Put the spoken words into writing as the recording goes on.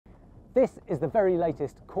This is the very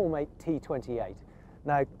latest Cormate T28.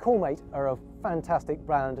 Now, Cormate are a fantastic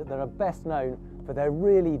brand that are best known for their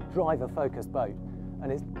really driver-focused boat.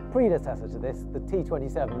 And its predecessor to this, the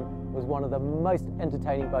T27, was one of the most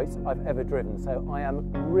entertaining boats I've ever driven. So I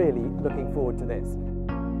am really looking forward to this.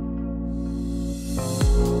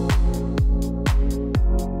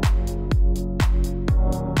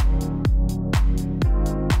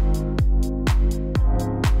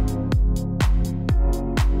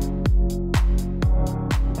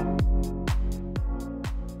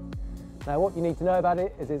 Now what you need to know about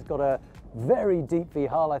it is it's got a very deep V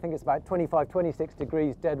hull. I think it's about 25-26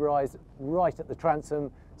 degrees dead rise right at the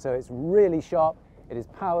transom, so it's really sharp. It is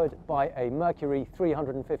powered by a Mercury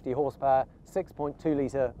 350 horsepower 6.2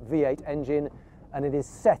 litre V8 engine, and it is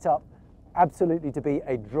set up absolutely to be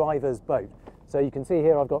a driver's boat. So you can see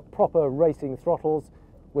here I've got proper racing throttles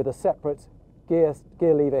with a separate gear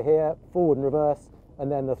lever here, forward and reverse, and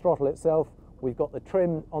then the throttle itself. We've got the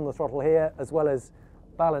trim on the throttle here, as well as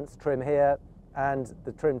balance trim here and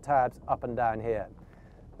the trim tabs up and down here.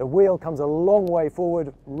 The wheel comes a long way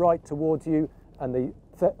forward right towards you, and the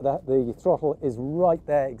throttle is right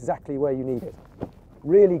there exactly where you need it.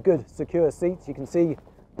 Really good secure seats, you can see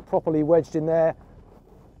properly wedged in there.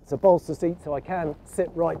 It's a bolster seat, so I can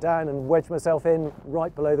sit right down and wedge myself in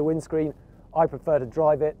right below the windscreen. I prefer to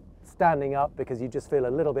drive it standing up because you just feel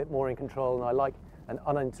a little bit more in control, and I like an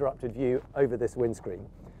uninterrupted view over this windscreen.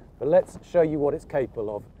 But let's show you what it's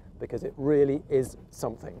capable of, because it really is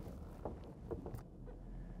something.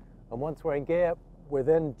 And once we're in gear, we've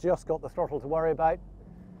then just got the throttle to worry about.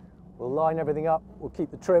 We'll line everything up, we'll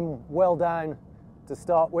keep the trim well down to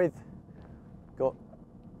start with. Got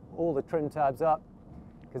all the trim tabs up,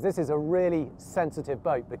 because this is a really sensitive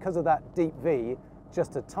boat. Because of that deep V,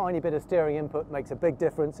 just a tiny bit of steering input makes a big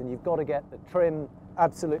difference, and you've got to get the trim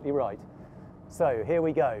absolutely right. So here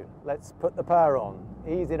we go, let's put the power on.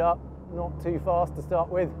 Ease it up, not too fast to start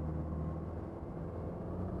with.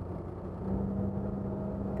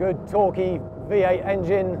 Good torquey V8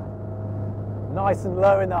 engine, nice and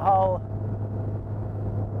low in the hull.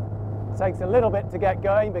 Takes a little bit to get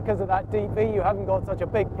going because of that deep V, you haven't got such a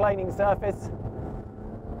big planing surface.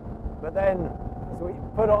 But then as we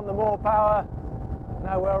put on the more power,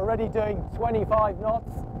 now we're already doing 25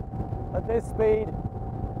 knots at this speed.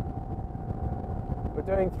 We're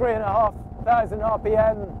doing 3,500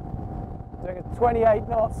 RPM, doing 28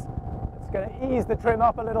 knots. It's going to ease the trim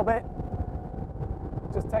up a little bit,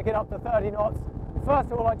 just take it up to 30 knots. First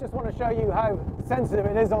of all, I just want to show you how sensitive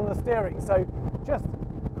it is on the steering. So just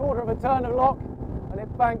a quarter of a turn of lock and it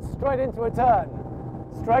banks straight into a turn.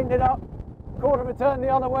 Straighten it up, quarter of a turn the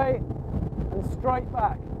other way and straight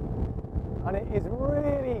back. And it is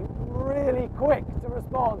really, really quick to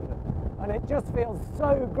respond. And it just feels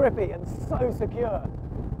so grippy and so secure.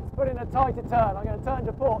 Let's put in a tighter turn. I'm going to turn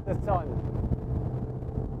to port this time.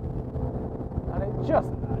 And it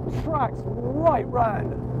just tracks right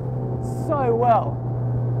round so well.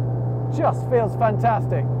 Just feels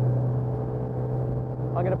fantastic.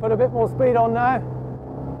 I'm going to put a bit more speed on now.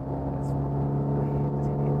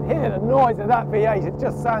 Hear the noise of that V8, it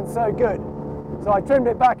just sounds so good. So I trimmed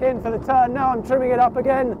it back in for the turn, now I'm trimming it up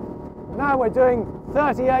again. Now we're doing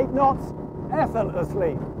 38 knots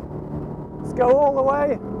effortlessly. Let's go all the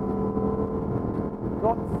way.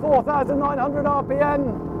 Got 4,900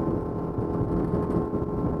 RPM.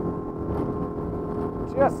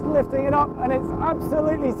 Just lifting it up, and it's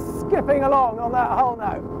absolutely skipping along on that hull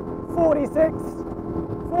now. 46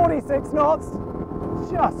 knots.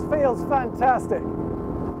 Just feels fantastic.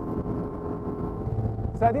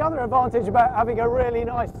 So the other advantage about having a really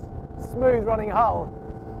nice, smooth running hull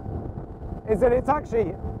is that it's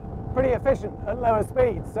actually pretty efficient at lower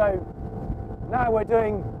speeds. So now we're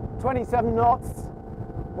doing 27 knots,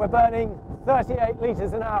 we're burning 38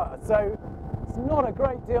 litres an hour. So it's not a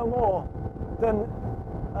great deal more than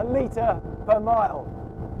a litre per mile,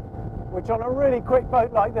 which on a really quick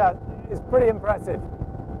boat like that is pretty impressive.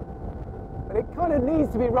 But it kind of needs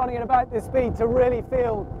to be running at about this speed to really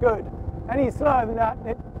feel good. Any slower than that,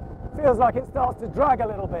 it feels like it starts to drag a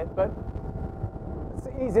little bit, but let's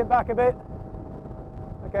ease it back a bit.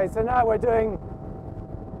 Okay, so now we're doing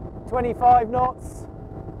 25 knots,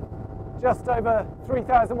 just over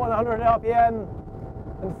 3,100 RPM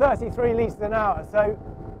and 33 litres an hour. So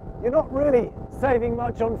you're not really saving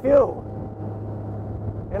much on fuel.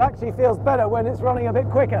 It actually feels better when it's running a bit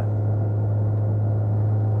quicker.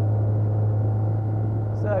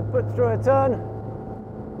 So put through a turn.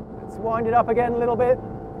 Let's wind it up again a little bit.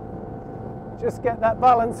 Just get that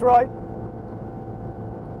balance right.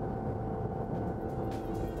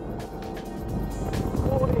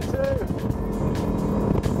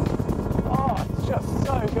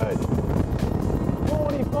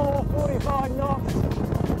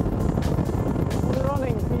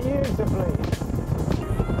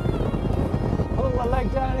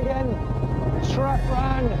 Strap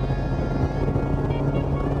round,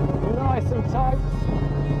 nice and tight.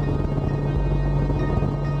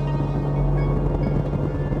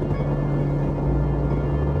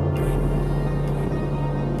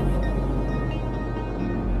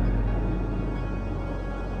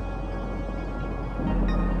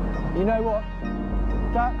 You know what?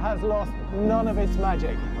 That has lost none of its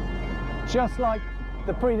magic. Just like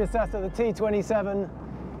the predecessor, the T27,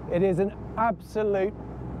 it is an absolute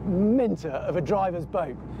minter of a driver's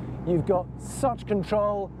boat. You've got such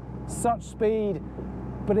control, such speed,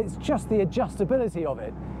 but it's just the adjustability of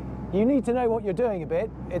it. You need to know what you're doing a bit.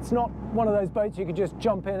 It's not one of those boats you can just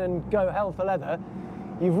jump in and go hell for leather.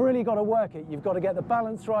 You've really got to work it. You've got to get the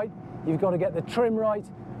balance right, you've got to get the trim right,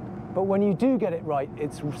 but when you do get it right,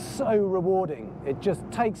 it's so rewarding. It just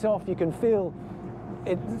takes off. You can feel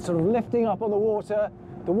it sort of lifting up on the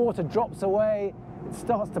water drops away, it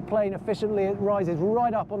starts to plane efficiently, it rises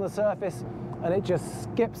right up on the surface, and it just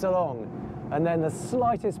skips along. And then the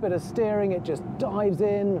slightest bit of steering, it just dives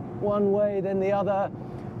in one way, then the other,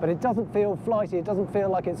 but it doesn't feel flighty, it doesn't feel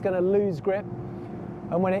like it's going to lose grip.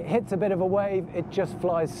 And when it hits a bit of a wave, it just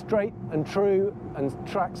flies straight and true and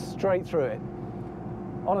tracks straight through it.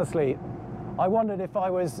 Honestly, I wondered if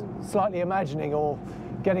I was slightly imagining or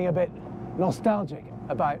getting a bit nostalgic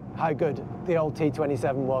about how good the old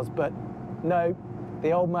T27 was, but no,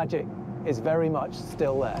 the old magic is very much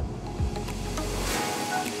still there.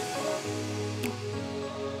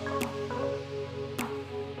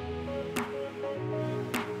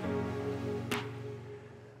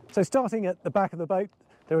 So starting at the back of the boat,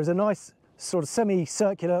 there is a nice sort of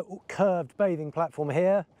semi-circular curved bathing platform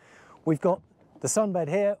here. We've got the sunbed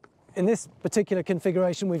here. In this particular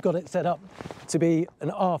configuration, we've got it set up to be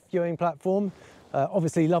an aft viewing platform.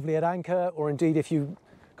 Obviously lovely at anchor, or indeed if you've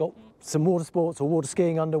got some water sports or water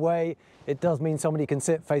skiing underway, it does mean somebody can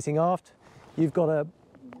sit facing aft. You've got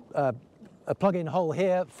a plug-in hole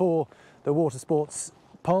here for the water sports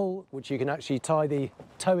pole, which you can actually tie the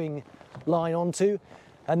towing line onto.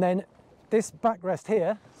 And then this backrest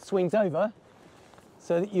here swings over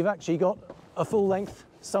so that you've actually got a full-length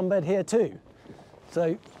sunbed here too.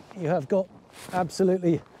 So you have got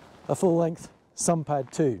absolutely a full-length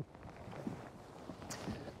sunpad too.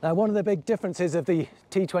 Now, one of the big differences of the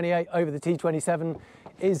T28 over the T27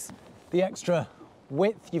 is the extra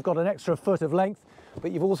width. You've got an extra foot of length,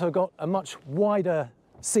 but you've also got a much wider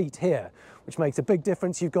seat here, which makes a big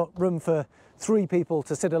difference. You've got room for 3 people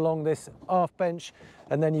to sit along this aft bench,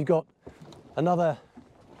 and then you've got another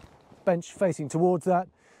bench facing towards that.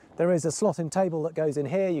 There is a slot-in table that goes in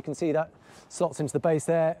here. You can see that slots into the base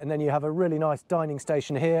there, and then you have a really nice dining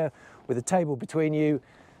station here with a table between you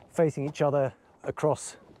facing each other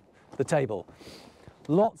across the table.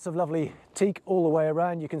 Lots of lovely teak all the way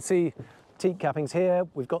around. You can see teak cappings here.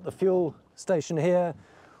 We've got the fuel station here.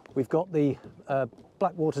 We've got the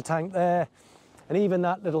black water tank there, and even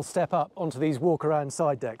that little step up onto these walk-around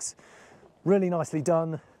side decks. Really nicely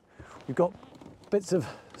done. We've got bits of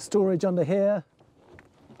storage under here,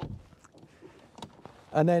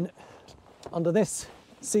 and then under this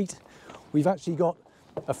seat we've actually got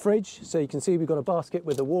a fridge, so you can see we've got a basket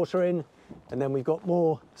with the water in, and then we've got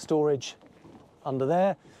more storage under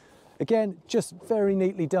there. Again, just very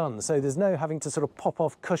neatly done, so there's no having to sort of pop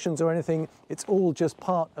off cushions or anything. It's all just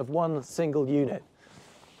part of one single unit.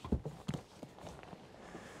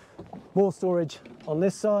 More storage on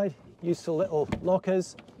this side, useful little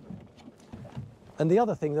lockers. And the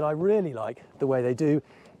other thing that I really like the way they do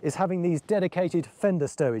is having these dedicated fender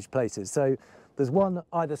stowage places. So there's one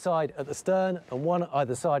either side at the stern and one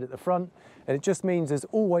either side at the front, and it just means there's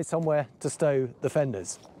always somewhere to stow the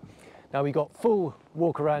fenders. Now we've got full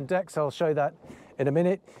walk around decks, I'll show that in a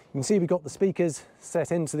minute. You can see we've got the speakers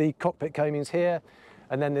set into the cockpit coamings here,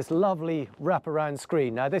 and then this lovely wraparound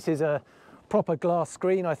screen. Now this is a proper glass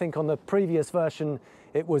screen. I think on the previous version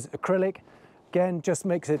it was acrylic. Again, just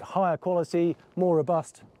makes it higher quality, more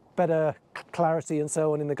robust, better clarity and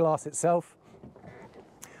so on in the glass itself.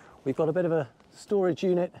 We've got a bit of a storage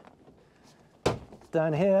unit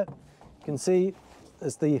down here. You can see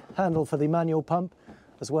there's the handle for the manual pump,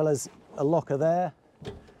 as well as a locker there.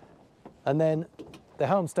 And then the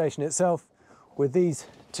helm station itself with these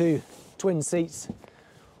 2 twin seats,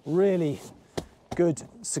 really good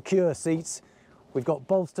secure seats. We've got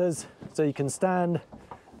bolsters so you can stand,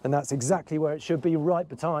 and that's exactly where it should be, right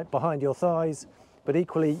behind your thighs. But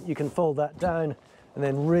equally you can fold that down, and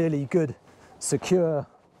then really good secure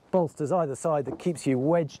bolsters either side that keeps you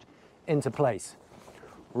wedged into place.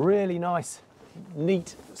 Really nice,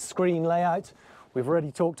 neat screen layout. We've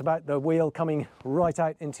already talked about the wheel coming right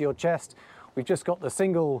out into your chest. We've just got the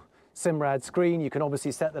single Simrad screen. You can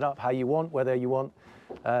obviously set that up how you want, whether you want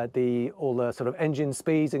all the sort of engine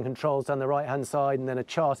speeds and controls down the right hand side, and then a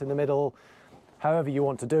chart in the middle, however you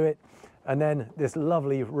want to do it. And then this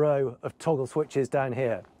lovely row of toggle switches down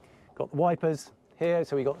here. Got the wipers here,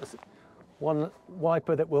 so we've got this one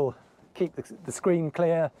wiper that will keep the screen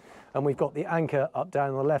clear, and we've got the anchor up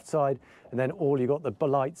down on the left side, and then you've got the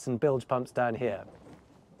lights and bilge pumps down here.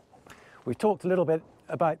 We've talked a little bit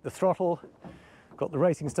about the throttle. Got the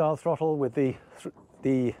racing style throttle with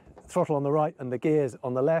the throttle on the right and the gears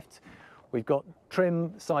on the left. We've got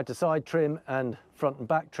trim, side to side trim and front and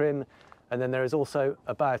back trim, and then there is also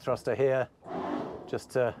a bow thruster here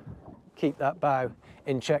just to keep that bow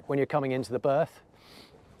in check when you're coming into the berth.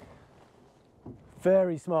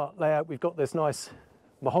 Very smart layout. We've got this nice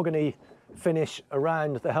mahogany finish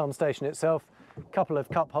around the helm station itself, a couple of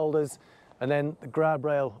cup holders, and then the grab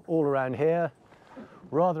rail all around here.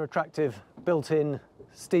 Rather attractive built-in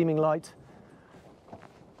steaming light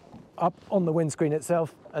up on the windscreen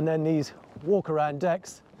itself, and then these walk-around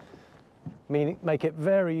decks make it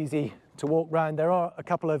very easy to walk around. There are a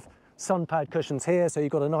couple of sun pad cushions here, so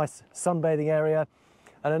you've got a nice sunbathing area.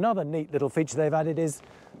 And another neat little feature they've added is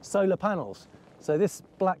solar panels. So this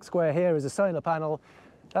black square here is a solar panel.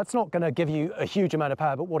 That's not going to give you a huge amount of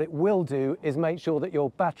power, but what it will do is make sure that your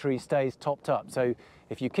battery stays topped up. So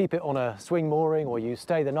if you keep it on a swing mooring or you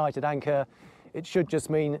stay the night at anchor, it should just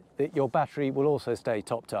mean that your battery will also stay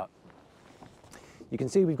topped up. You can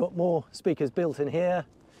see we've got more speakers built in here,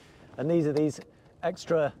 and these are these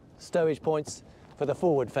extra stowage points for the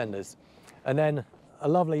forward fenders. And then a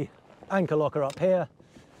lovely anchor locker up here.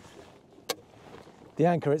 The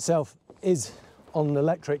anchor itself is on an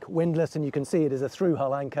electric windlass, and you can see it is a through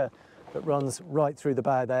hull anchor that runs right through the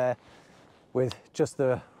bow there with just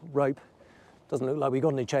the rope. Doesn't look like we've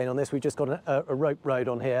got any chain on this, we've just got a rope rode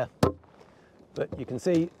on here. But you can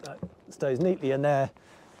see that stays neatly in there,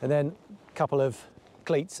 and then a couple of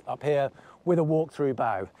cleats up here with a walk-through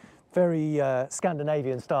bow. Very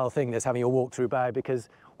Scandinavian style thing, this having a walk-through bow, because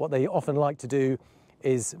what they often like to do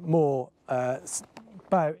is more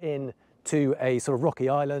bow in to a sort of rocky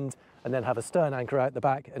island and then have a stern anchor out the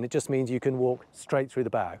back, and it just means you can walk straight through the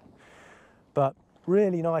bow. But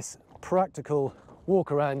really nice, practical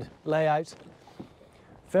walk-around layout.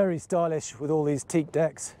 Very stylish with all these teak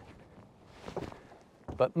decks.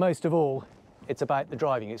 But most of all, it's about the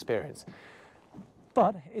driving experience.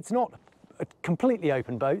 But it's not a completely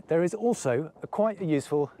open boat. There is also quite a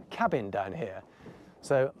useful cabin down here.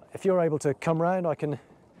 So if you're able to come round, I can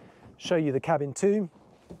show you the cabin too.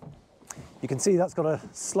 You can see that's got a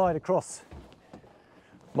slide across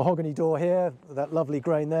mahogany door here, with that lovely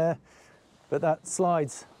grain there, but that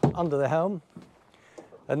slides under the helm.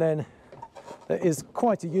 And then there is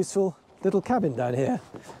quite a useful little cabin down here.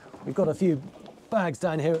 We've got a few bags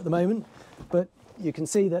down here at the moment, but you can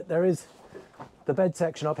see that there is the bed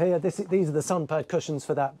section up here. These are the sun pad cushions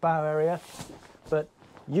for that bow area, but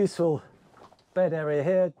useful bed area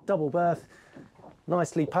here, double berth,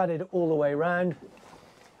 nicely padded all the way around.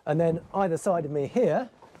 And then either side of me here,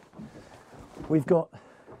 we've got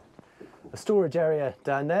a storage area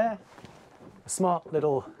down there, a smart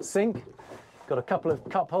little sink, got a couple of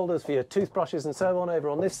cup holders for your toothbrushes and so on over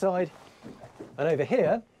on this side. And over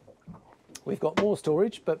here, we've got more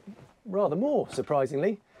storage, but rather more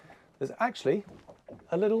surprisingly, there's actually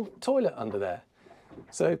a little toilet under there.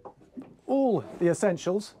 So all the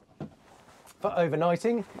essentials for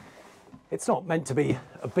overnighting. It's not meant to be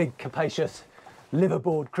a big, capacious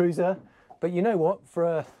liveaboard cruiser, but you know what, for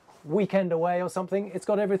a weekend away or something, it's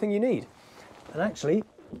got everything you need. And actually,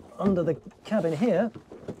 under the cabin here,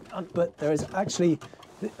 but there is actually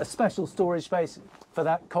a special storage space for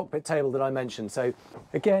that cockpit table that I mentioned. So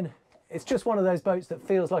again, it's just one of those boats that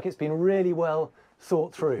feels like it's been really well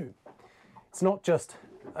thought through. It's not just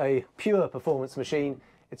a pure performance machine,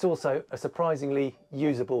 it's also a surprisingly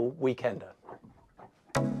usable weekender.